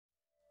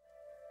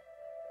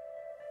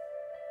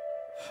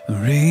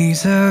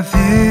Raise a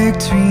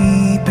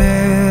victory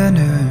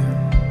banner,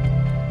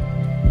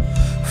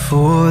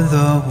 for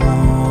the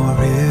war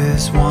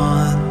is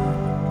won.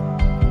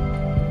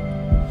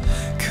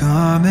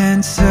 Come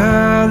and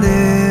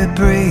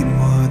celebrate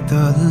what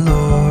the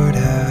Lord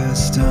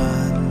has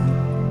done.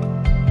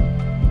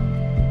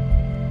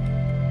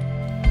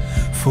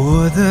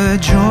 For the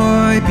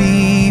joy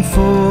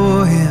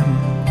before him,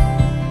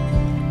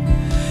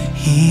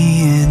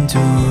 he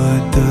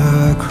endured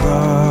the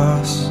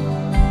cross.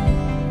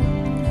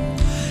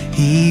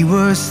 He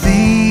was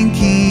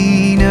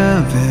thinking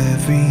of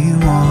every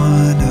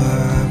one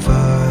of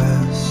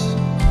us.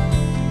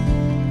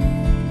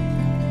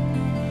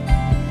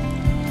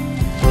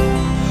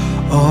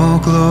 All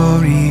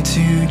glory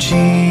to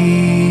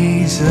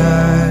Jesus,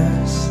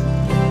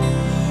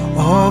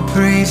 all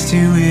praise to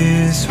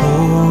his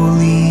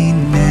holy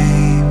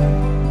name,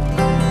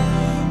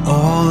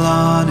 all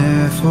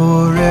honor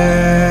forever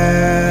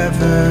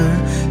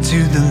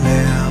to the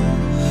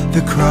Lamb,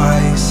 the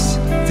Christ,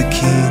 the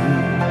King.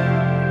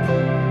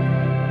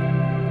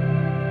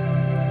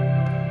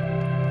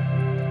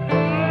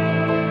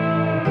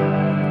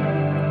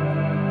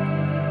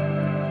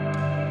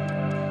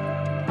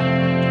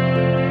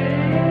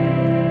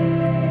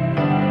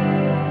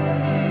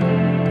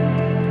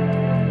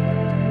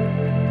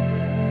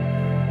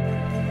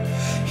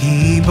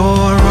 He bore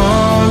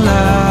all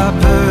our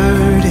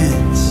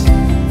burdens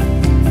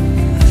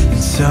and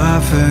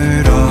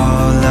suffered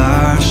all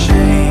our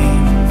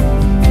shame,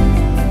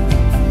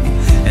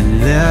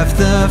 and left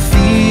the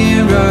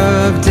fear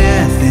of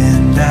death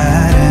in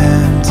that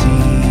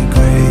empty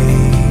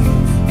grave.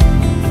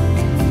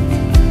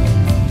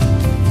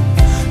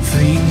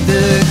 Fling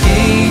the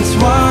gates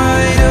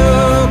wide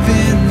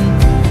open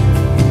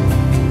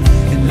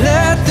and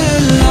let the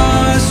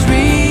lost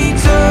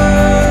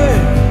return.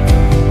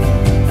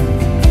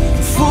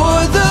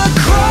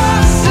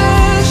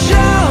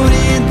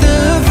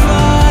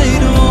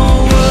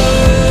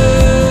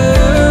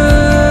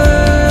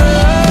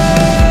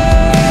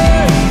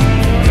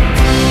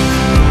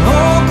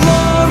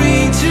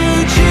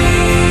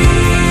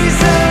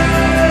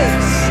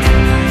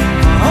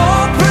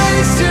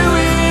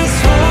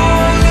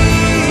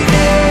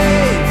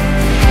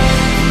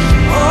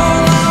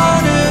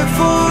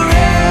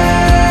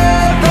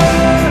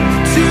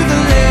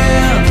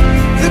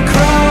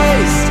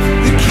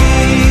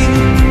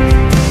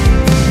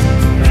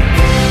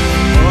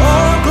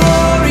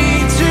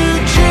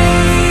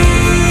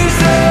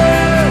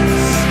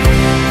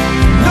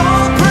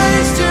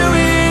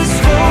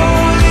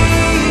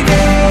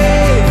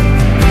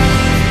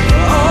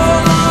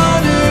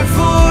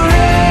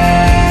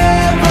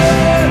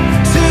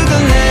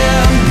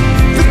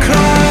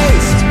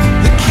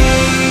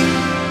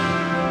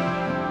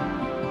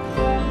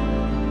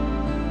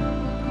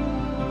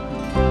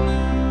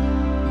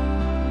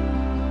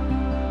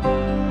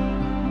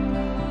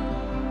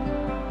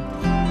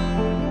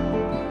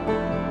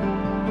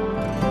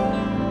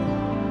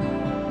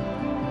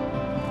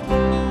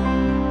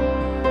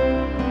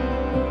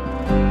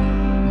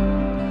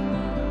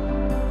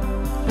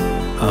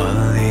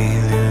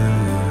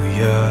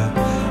 Alleluia,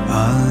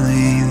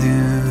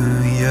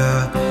 alleluia,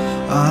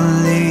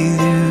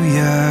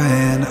 alleluia,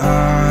 and amen.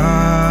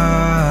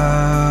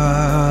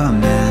 Alleluia,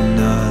 alleluia,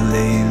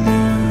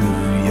 alleluia, and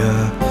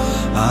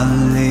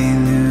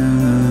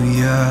amen. Alleluia,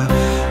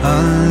 alleluia,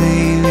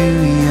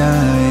 alleluia,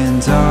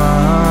 and amen.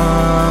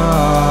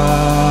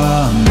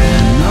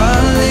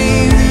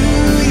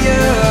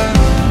 Alleluia,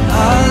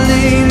 alleluia,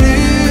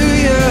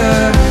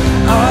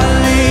 alleluia, and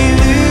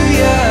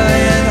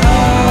amen.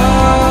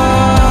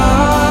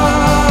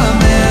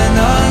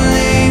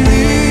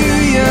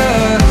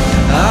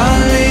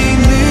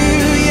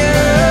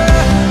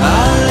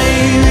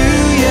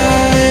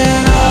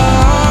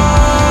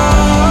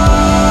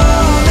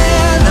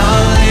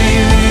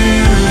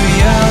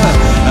 Alleluia,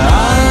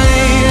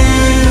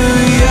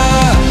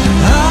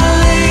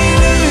 alleluia,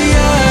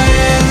 alleluia,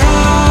 and amen.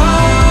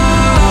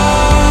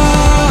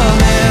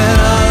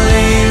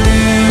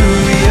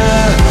 Alleluia,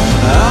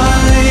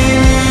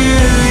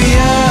 alleluia,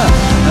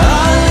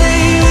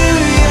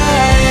 alleluia,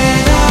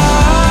 and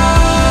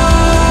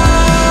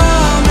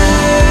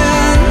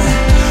amen.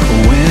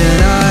 When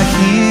I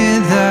hear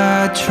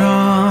that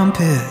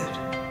trumpet,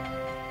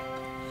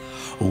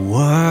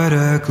 what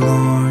a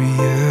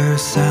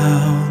glorious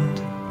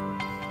sound.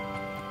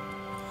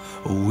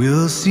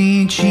 We'll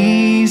see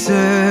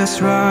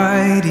Jesus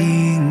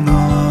riding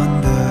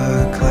on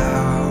the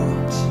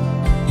clouds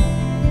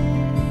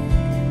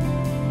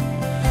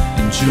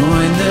and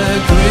join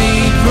the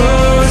great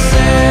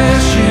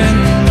procession